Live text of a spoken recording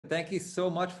Thank you so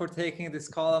much for taking this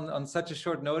call on such a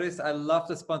short notice. I love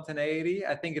the spontaneity.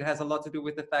 I think it has a lot to do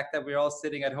with the fact that we're all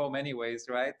sitting at home anyways,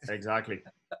 right? Exactly.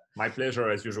 My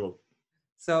pleasure as usual.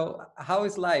 So how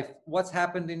is life? What's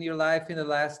happened in your life in the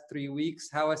last 3 weeks?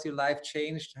 How has your life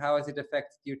changed? How has it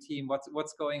affected your team?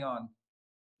 What's going on?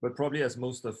 But probably as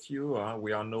most of you,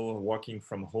 we are now working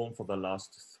from home for the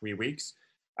last 3 weeks.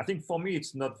 I think for me,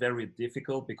 it's not very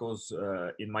difficult because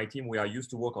in my team, we are used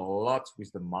to work a lot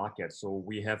with the market. So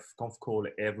we have conf call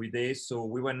every day. So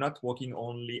we were not working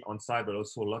only on site, but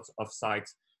also lots of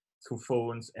sites through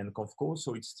phones and conf calls.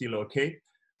 So it's still okay.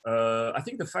 I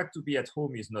think the fact to be at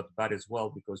home is not bad as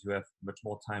well because you have much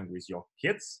more time with your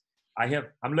kids.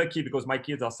 I'm lucky because my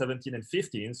kids are 17 and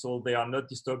 15, so they are not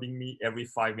disturbing me every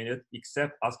 5 minutes,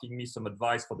 except asking me some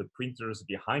advice for the printers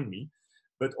behind me.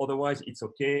 But otherwise, it's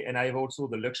okay. And I have also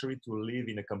the luxury to live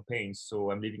in a campaign.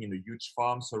 So I'm living in a huge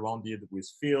farm surrounded with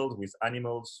field, with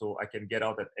animals. So I can get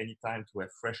out at any time to have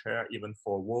fresh air, even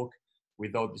for a walk,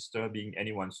 without disturbing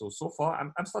anyone. So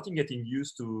far, I'm starting getting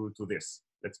used to this.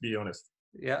 Let's be honest.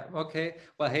 Yeah, okay.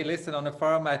 Well, hey, listen, on a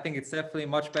farm, I think it's definitely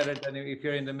much better than if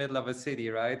you're in the middle of a city,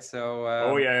 right? So,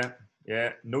 Oh, yeah.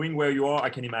 Yeah. Knowing where you are,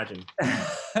 I can imagine.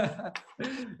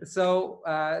 so,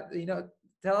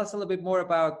 tell us a little bit more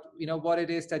about, what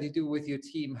it is that you do with your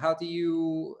team. How do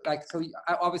you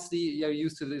obviously you're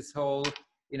used to this whole,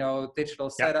 digital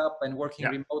Yeah. setup and working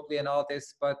Yeah. remotely and all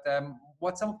this, but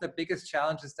what's some of the biggest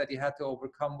challenges that you had to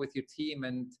overcome with your team,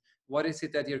 and what is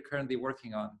it that you're currently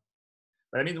working on?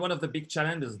 But I mean, one of the big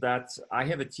challenges is that I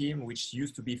have a team which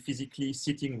used to be physically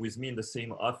sitting with me in the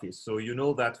same office. So you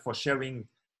know that for sharing,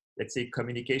 let's say,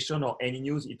 communication or any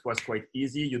news, it was quite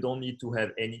easy. You don't need to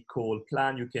have any call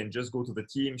plan. You can just go to the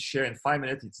team, share in 5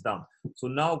 minutes, it's done. So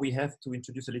now we have to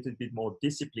introduce a little bit more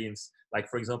disciplines, like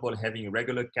for example, having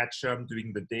regular catch up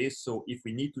during the day. So if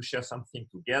we need to share something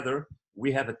together,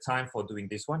 we have a time for doing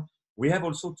this one. We have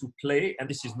also to play, and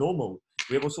this is normal.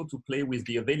 We have also to play with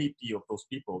the availability of those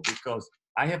people because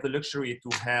I have the luxury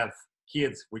to have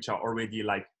kids which are already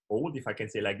like old, if I can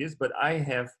say like this, but I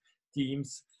have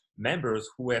teams members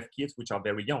who have kids which are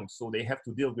very young, so they have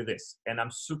to deal with this. And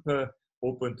I'm super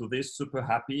open to this, super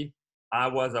happy. I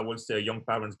will say, a young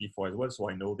parents before as well, so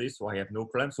I know this, so I have no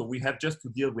problem. So we have just to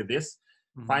deal with this,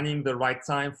 finding the right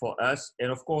time for us.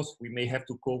 And of course, we may have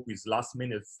to cope with last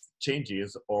minute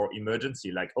changes or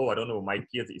emergency, like, oh, I don't know, my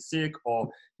kid is sick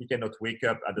or he cannot wake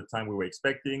up at the time we were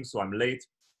expecting, so I'm late.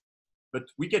 But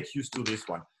we get used to this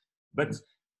one. But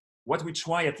what we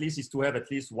try at least is to have at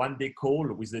least 1 day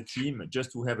call with the team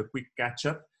just to have a quick catch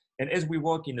up. And as we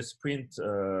work in a sprint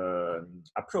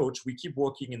approach, we keep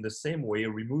working in the same way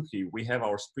remotely. We have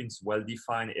our sprints well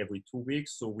defined every 2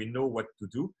 weeks, so we know what to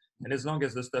do. And as long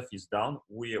as the stuff is done,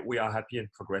 we are happy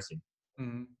and progressing.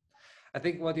 Mm. I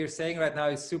think what you're saying right now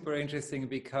is super interesting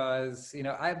because,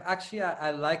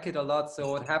 I like it a lot.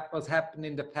 So what's happened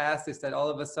in the past is that all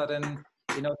of a sudden,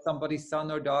 somebody's son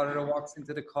or daughter walks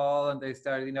into the call and they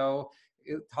start,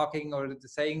 talking or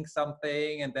saying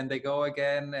something, and then they go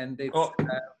again, and it's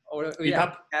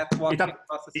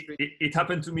it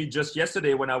happened to me just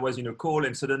yesterday when I was in a call,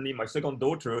 and suddenly my second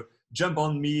daughter jumped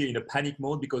on me in a panic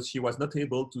mode because she was not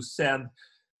able to send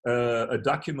a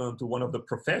document to one of the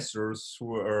professors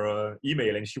through her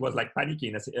email, and she was like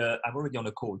panicking. I said, I'm already on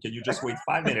a call. Can you just wait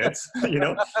 5 minutes?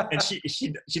 And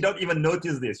she don't even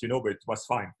notice this, but it was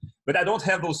fine. But I don't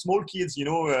have those small kids,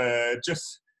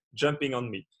 just jumping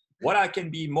on me. What I can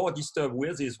be more disturbed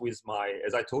with is with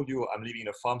as I told you, I'm living in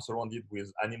a farm surrounded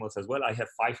with animals as well. I have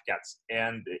 5 cats,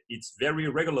 and it's very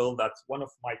regular that one of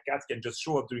my cats can just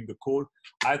show up during the call,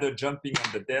 either jumping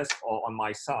on the desk or on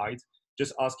my side,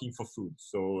 just asking for food.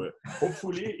 So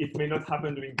hopefully it may not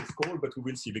happen during this call, but we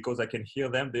will see, because I can hear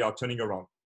them. They are turning around.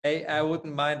 Hey, I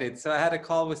wouldn't mind it. So I had a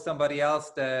call with somebody else,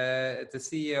 the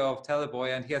CEO of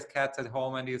Teleboy, and he has cats at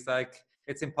home, and he's like,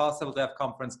 it's impossible to have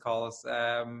conference calls.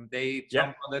 They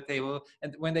jump on the table,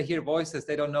 and when they hear voices,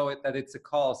 they don't know that it's a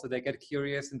call. So they get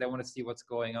curious and they want to see what's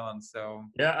going on. So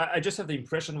yeah, I just have the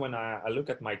impression when I look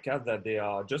at my cat that they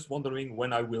are just wondering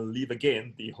when I will leave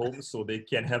again the home so they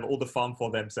can have all the fun for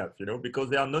themselves, because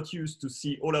they are not used to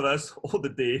see all of us all the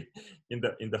day in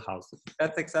the house.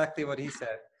 That's exactly what he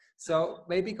said. So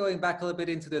maybe going back a little bit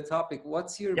into the topic,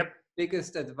 what's your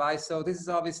biggest advice? So this is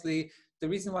obviously the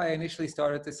reason why I initially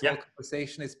started this whole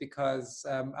conversation, is because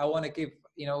I want to give,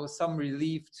 some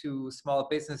relief to small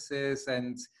businesses,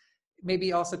 and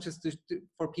maybe also just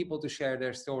for people to share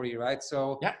their story, right?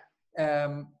 So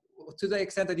to the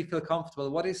extent that you feel comfortable,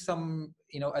 what is some,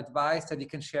 advice that you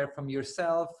can share from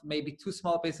yourself, maybe to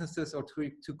small businesses or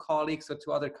to colleagues or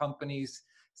to other companies,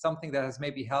 something that has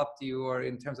maybe helped you, or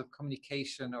in terms of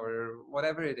communication or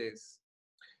whatever it is?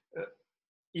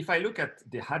 if I look at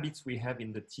the habits we have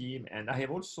in the team, and I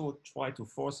have also tried to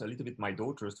force a little bit my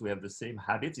daughters to have the same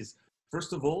habits, is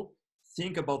first of all,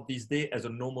 think about this day as a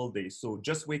normal day. So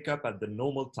just wake up at the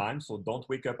normal time. So don't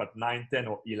wake up at 9, 10,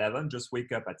 or 11. Just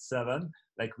wake up at 7,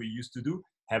 like we used to do.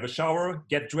 Have a shower,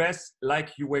 get dressed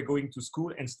like you were going to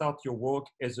school, and start your work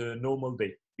as a normal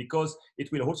day. Because it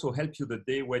will also help you the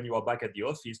day when you are back at the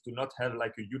office to not have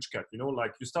like a huge cut. You know,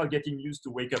 like you start getting used to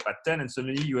wake up at 10 and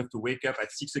suddenly you have to wake up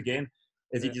at 6 again,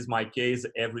 as it is my case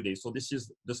every day. So this is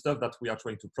the stuff that we are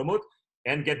trying to promote.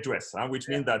 And get dressed, which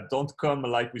means that don't come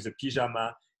like with a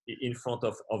pyjama in front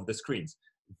of the screens.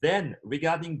 Then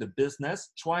regarding the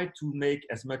business, try to make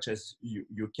as much as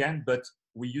you can, but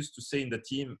we used to say in the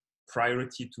team,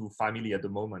 priority to family at the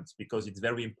moment, because it's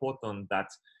very important that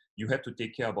you have to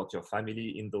take care about your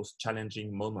family in those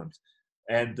challenging moments.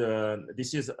 And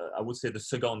this is, I would say, the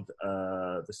second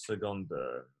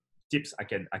tips I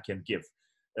can give.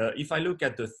 If I look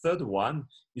at the third one,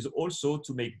 is also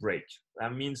to make break.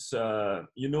 That means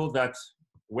you know that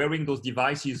wearing those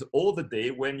devices all the day,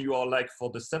 when you are like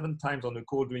for the 7 times on the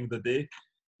call during the day,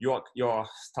 you're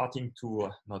starting to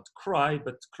not cry,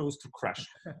 but close to crash.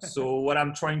 So what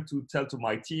I'm trying to tell to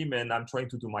my team, and I'm trying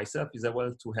to do myself, is as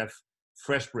well to have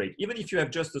fresh break. Even if you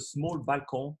have just a small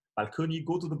balcony,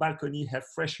 go to the balcony, have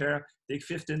fresh air, take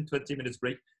 15, 20 minutes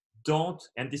break. Don't,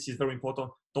 and this is very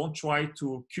important, don't try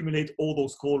to accumulate all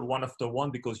those calls one after one,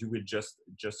 because you will just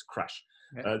crash.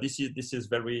 Yeah. This is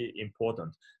very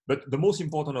important. But the most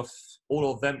important of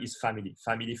all of them is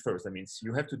family first. That means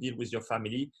you have to deal with your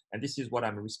family, and this is what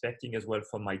I'm respecting as well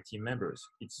from my team members.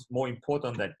 It's more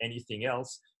important than anything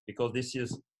else, because this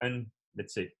is,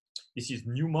 let's say, this is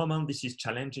new moment, this is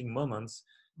challenging moments,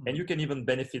 and you can even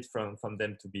benefit from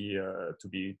them to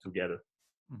be together.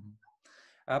 Mm-hmm.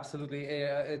 Absolutely,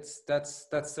 that's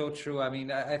so true. I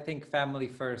mean, I think family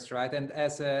first, right? And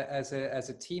as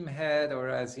a team head, or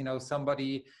as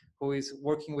somebody who is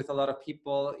working with a lot of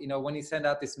people, when you send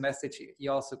out this message,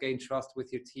 you also gain trust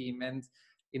with your team. And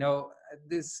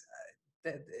this,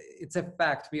 it's a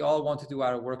fact. We all want to do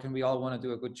our work, and we all want to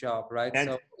do a good job, right?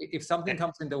 So if something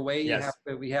comes in the way, yes,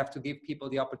 we have to give people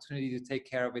the opportunity to take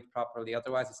care of it properly.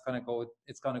 Otherwise, it's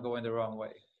gonna go in the wrong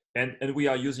way. And we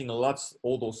are using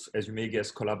all those, as you may guess,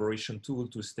 collaboration tool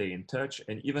to stay in touch.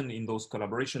 And even in those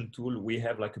collaboration tool, we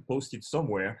have like a post-it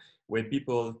somewhere where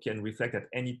people can reflect at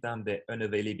any time their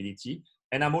unavailability.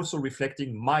 And I'm also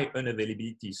reflecting my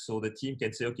unavailability. So the team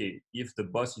can say, okay, if the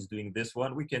boss is doing this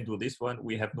one, we can do this one.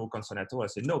 We have no concern at all. I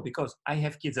say, no, because I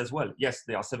have kids as well. Yes,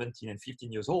 they are 17 and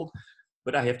 15 years old,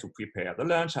 but I have to prepare the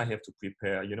lunch. I have to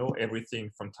prepare,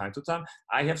 everything from time to time.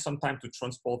 I have some time to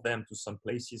transport them to some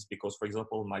places because, for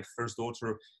example, my first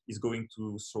daughter is going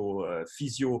to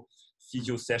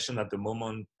physio session at the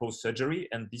moment post-surgery,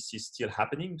 and this is still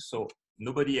happening. So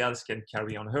nobody else can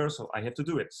carry on her, so I have to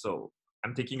do it. So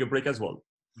I'm taking a break as well.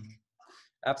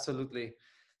 Absolutely.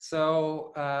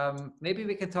 So maybe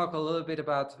we can talk a little bit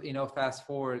about Fast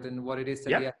Forward and what it is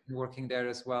that we have been working there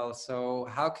as well. So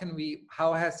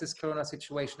how has this Corona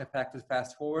situation affected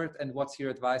Fast Forward, and what's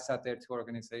your advice out there to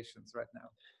organizations right now?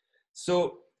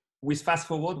 So with Fast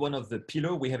Forward, one of the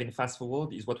pillars we have in Fast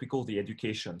Forward is what we call the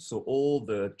education. So all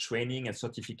the training and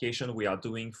certification we are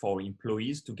doing for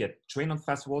employees to get trained on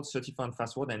Fast Forward, certified on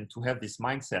Fast Forward, and to have this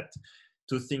mindset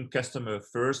to think customer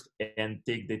first and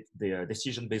take the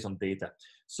decision based on data.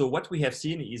 So what we have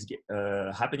seen is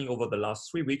happening over the last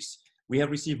 3 weeks. We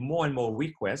have received more and more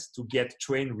requests to get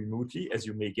trained remotely, as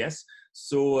you may guess.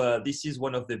 So this is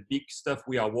one of the big stuff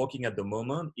we are working at the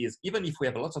moment, is even if we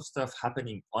have lots of stuff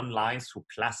happening online through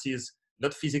classes,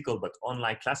 not physical, but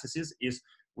online classes, is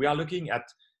we are looking at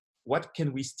what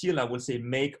can we still, I would say,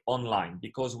 make online,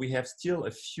 because we have still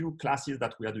a few classes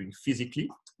that we are doing physically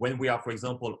when we are, for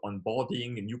example,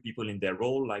 onboarding new people in their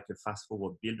role, like a Fast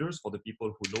Forward builders. For the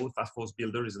people who know, Fast Forward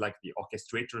builders is like the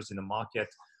orchestrators in the market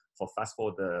for Fast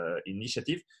Forward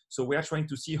initiative. So we are trying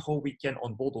to see how we can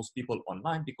onboard those people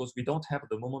online, because we don't have at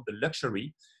the moment the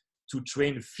luxury to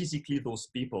train physically those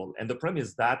people. And the problem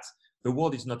is that the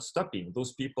world is not stopping.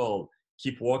 Those people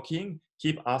keep working,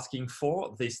 keep asking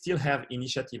for, they still have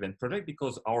initiative and product,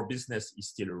 because our business is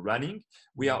still running.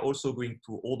 We are also going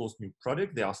to all those new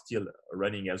products, they are still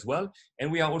running as well.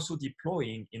 And we are also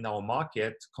deploying in our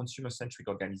market consumer-centric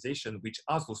organization, which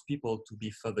asks those people to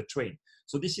be further trained.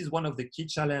 So this is one of the key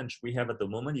challenge we have at the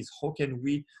moment, is how can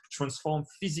we transform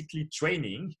physically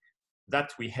training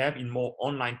that we have in more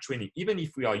online training. Even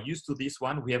if we are used to this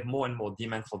one, we have more and more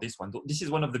demand for this one. This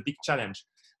is one of the big challenge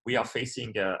we are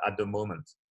facing at the moment.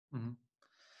 Mm-hmm.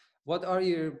 What are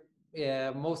your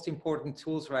most important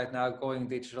tools right now going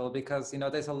digital? Because, you know,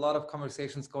 there's a lot of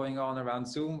conversations going on around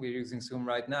Zoom. We're using Zoom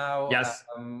right now. Yes.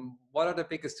 What are the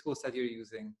biggest tools that you're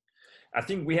using? I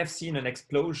think we have seen an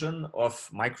explosion of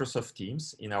Microsoft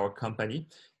Teams in our company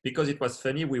because it was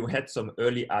funny. We had some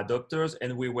early adopters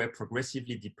and we were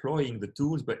progressively deploying the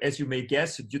tools. But as you may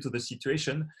guess, due to the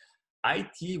situation,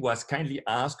 IT was kindly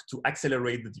asked to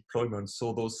accelerate the deployment.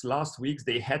 So those last weeks,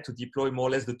 they had to deploy more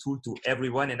or less the tool to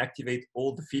everyone and activate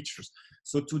all the features.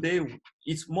 So today,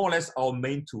 it's more or less our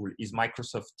main tool is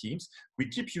Microsoft Teams. We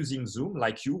keep using Zoom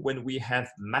like you when we have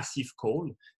massive call,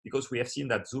 because we have seen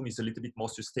that Zoom is a little bit more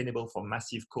sustainable for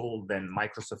massive call than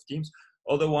Microsoft Teams.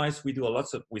 Otherwise, we do a lot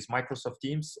with Microsoft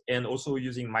Teams and also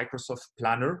using Microsoft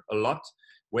Planner a lot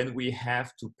when we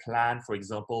have to plan, for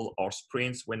example, our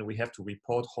sprints, when we have to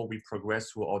report how we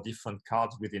progress through our different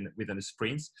cards within the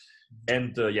sprints.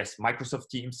 And yes, Microsoft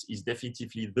Teams is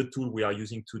definitely the tool we are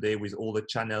using today with all the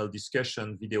channel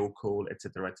discussion, video call,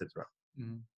 etc., etc.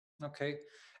 Okay.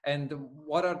 And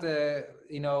what are the,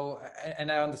 you know,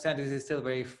 and I understand this is still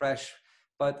very fresh,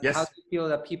 but yes. How do you feel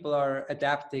that people are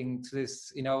adapting to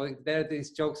this? You know, there are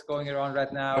these jokes going around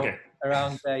right now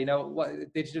around, you know, what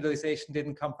digitalization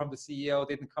didn't come from the CEO,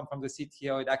 didn't come from the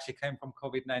CTO, it actually came from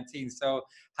COVID-19. So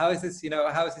how is this, you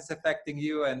know, how is this affecting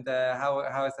you, and how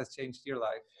has this changed your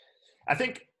life? I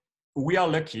think we are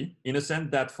lucky in a sense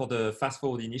that for the fast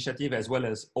forward initiative, as well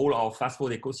as all our fast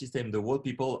forward ecosystem, the world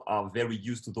people are very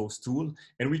used to those tools,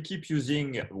 and we keep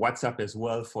using WhatsApp as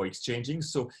well for exchanging.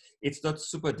 So it's not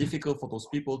super difficult for those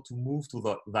people to move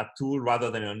to that tool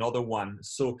rather than another one.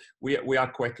 So we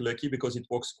are quite lucky because it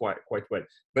works quite well.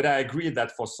 But I agree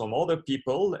that for some other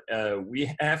people,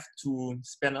 we have to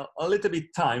spend a little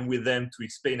bit time with them to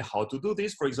explain how to do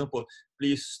this. For example,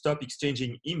 please stop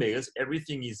exchanging emails.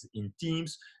 Everything is in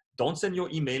Teams. Don't send your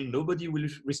email. Nobody will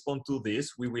respond to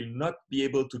this. We will not be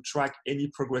able to track any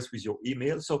progress with your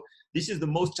email. So this is the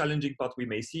most challenging part we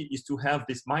may see, is to have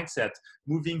this mindset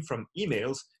moving from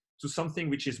emails to something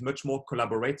which is much more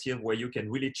collaborative, where you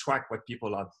can really track what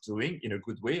people are doing in a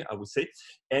good way, I would say,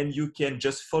 and you can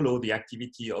just follow the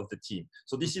activity of the team.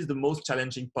 So this is the most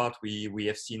challenging part we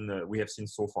have seen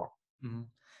so far. Mm-hmm.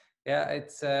 Yeah,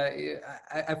 it's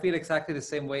I feel exactly the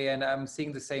same way, and I'm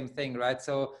seeing the same thing, right?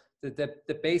 So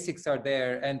the basics are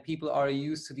there, and people are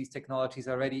used to these technologies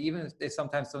already, even if they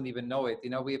sometimes don't even know it.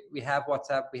 You know, we have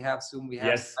WhatsApp, we have Zoom, we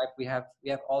have Skype, we have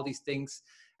all these things,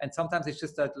 and sometimes it's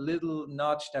just that little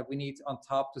notch that we need on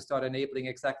top to start enabling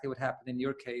exactly what happened in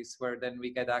your case, where then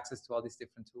we get access to all these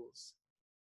different tools.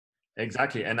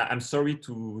 Exactly, and I'm sorry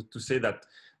to say that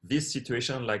this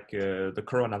situation, like the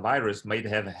coronavirus, might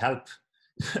have helped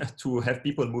to have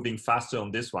people moving faster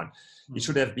on this one. It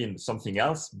should have been something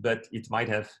else, but it might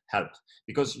have helped,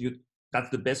 because that's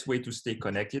the best way to stay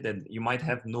connected, and you might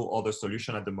have no other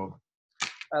solution at the moment.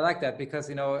 I like that, because,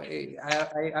 you know,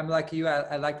 I'm like you.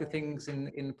 I like the things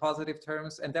in positive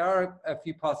terms, and there are a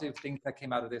few positive things that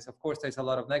came out of this. Of course, there's a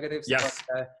lot of negatives, yes.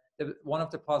 But one of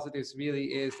the positives really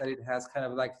is that it has kind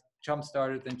of like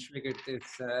jump-started and triggered this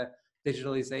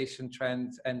digitalization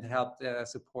trend and helped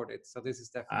support it. So this is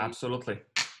definitely absolutely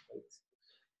great.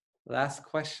 Last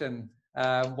question.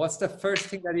 What's the first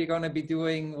thing that you're going to be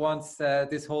doing once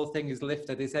this whole thing is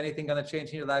lifted? Is anything going to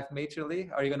change in your life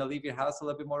majorly? Are you going to leave your house a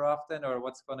little bit more often, or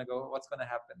what's going to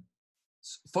happen?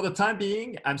 For the time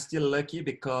being, I'm still lucky,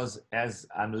 because as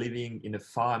I'm living in a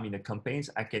farm in a campaign,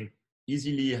 I can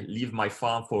easily leave my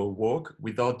farm for a walk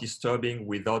without disturbing,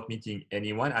 without meeting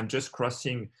anyone. I'm just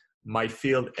crossing my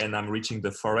field and I'm reaching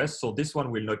the forest. So this one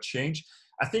will not change.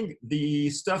 I think the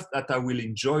stuff that I will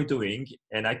enjoy doing,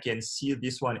 and I can see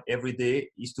this one every day,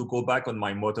 is to go back on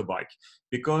my motorbike,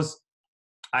 because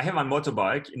I have my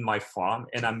motorbike in my farm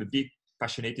and I'm a big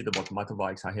passionate about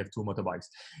motorbikes. I have 2 motorbikes,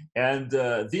 and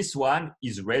this one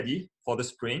is ready for the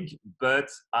spring, but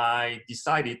I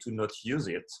decided to not use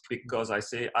it because I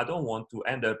say I don't want to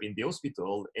end up in the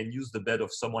hospital and use the bed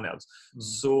of someone else.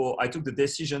 So I took the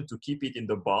decision to keep it in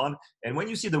the barn. And when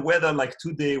you see the weather like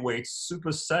today, where it's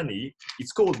super sunny,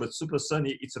 it's cold but super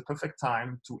sunny, it's a perfect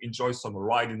time to enjoy some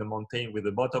ride in the mountain with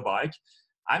a motorbike.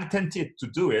 I'm tempted to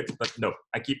do it, but no,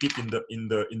 I keep it in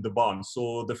the barn.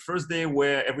 So the first day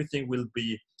where everything will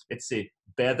be, let's say,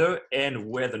 better, and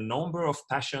where the number of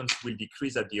patients will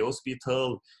decrease at the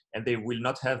hospital and they will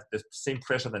not have the same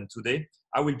pressure than today,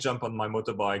 I will jump on my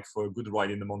motorbike for a good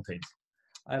ride in the mountains.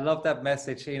 I love that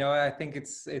message. You know, I think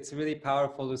it's really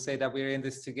powerful to say that we're in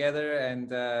this together,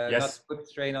 and not put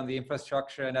strain on the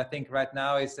infrastructure. And I think right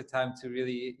now is the time to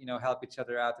really, you know, help each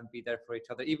other out and be there for each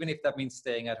other, even if that means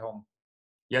staying at home.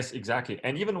 Yes, exactly.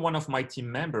 And even one of my team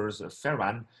members,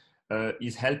 Ferran,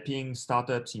 is helping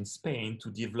startups in Spain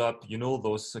to develop, you know,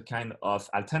 those kind of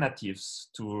alternatives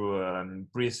to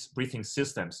breathing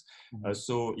systems.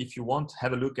 So if you want,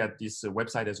 have a look at this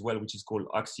website as well, which is called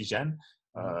Oxygen.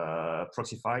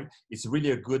 Proxify. It's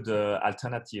really a good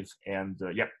alternative. And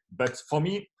yeah, but for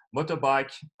me,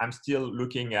 motorbike, I'm still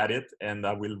looking at it, and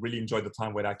I will really enjoy the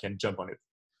time when I can jump on it.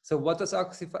 So what does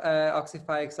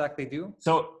Oxify exactly do?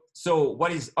 So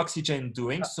what is Oxygen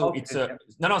doing? So Oxygen.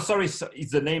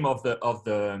 It's the name of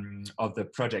the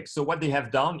project. So what they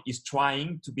have done is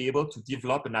trying to be able to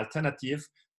develop an alternative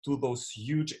to those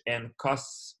huge and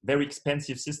very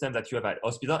expensive systems that you have at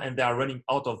hospital, and they are running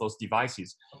out of those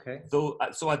devices. Okay. So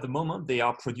at the moment, they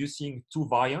are producing two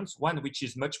variants, one which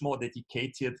is much more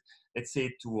dedicated, let's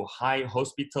say, to high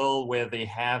hospital, where they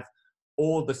have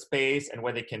all the space and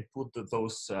where they can put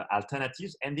those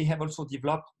alternatives. And they have also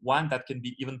developed one that can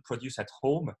be even produced at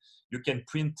home. You can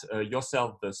print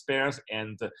yourself the spares,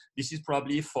 and this is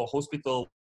probably for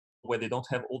hospital where they don't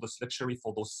have all the luxury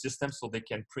for those systems, so they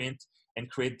can print and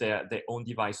create their own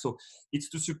device. So it's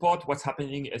to support what's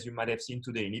happening, as you might have seen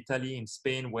today in Italy, in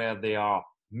Spain, where they are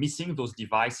missing those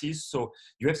devices. So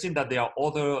you have seen that there are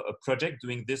other projects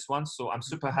doing this one. So I'm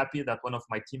super happy that one of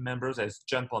my team members has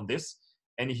jumped on this,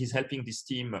 and he's helping this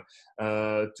team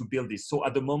to build this. So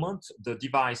at the moment, the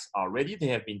devices are ready. They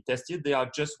have been tested. They are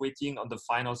just waiting on the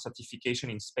final certification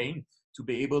in Spain to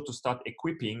be able to start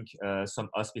equipping some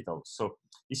hospitals. So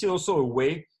this is also a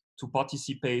way to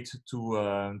participate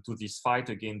to this fight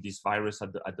against this virus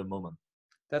at the moment.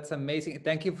 That's amazing.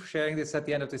 Thank you for sharing this at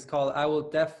the end of this call. I will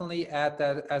definitely add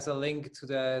that as a link to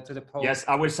the post. Yes,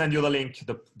 I will send you the link,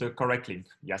 the correct link.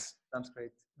 Yes. Sounds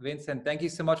great. Vincent, thank you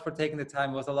so much for taking the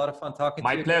time. It was a lot of fun talking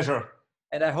to you. My pleasure.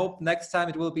 And I hope next time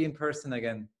it will be in person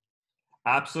again.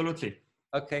 Absolutely.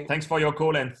 Okay. Thanks for your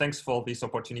call, and thanks for this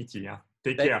opportunity. Yeah.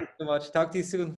 Take care. Thank you so much. Talk to you soon.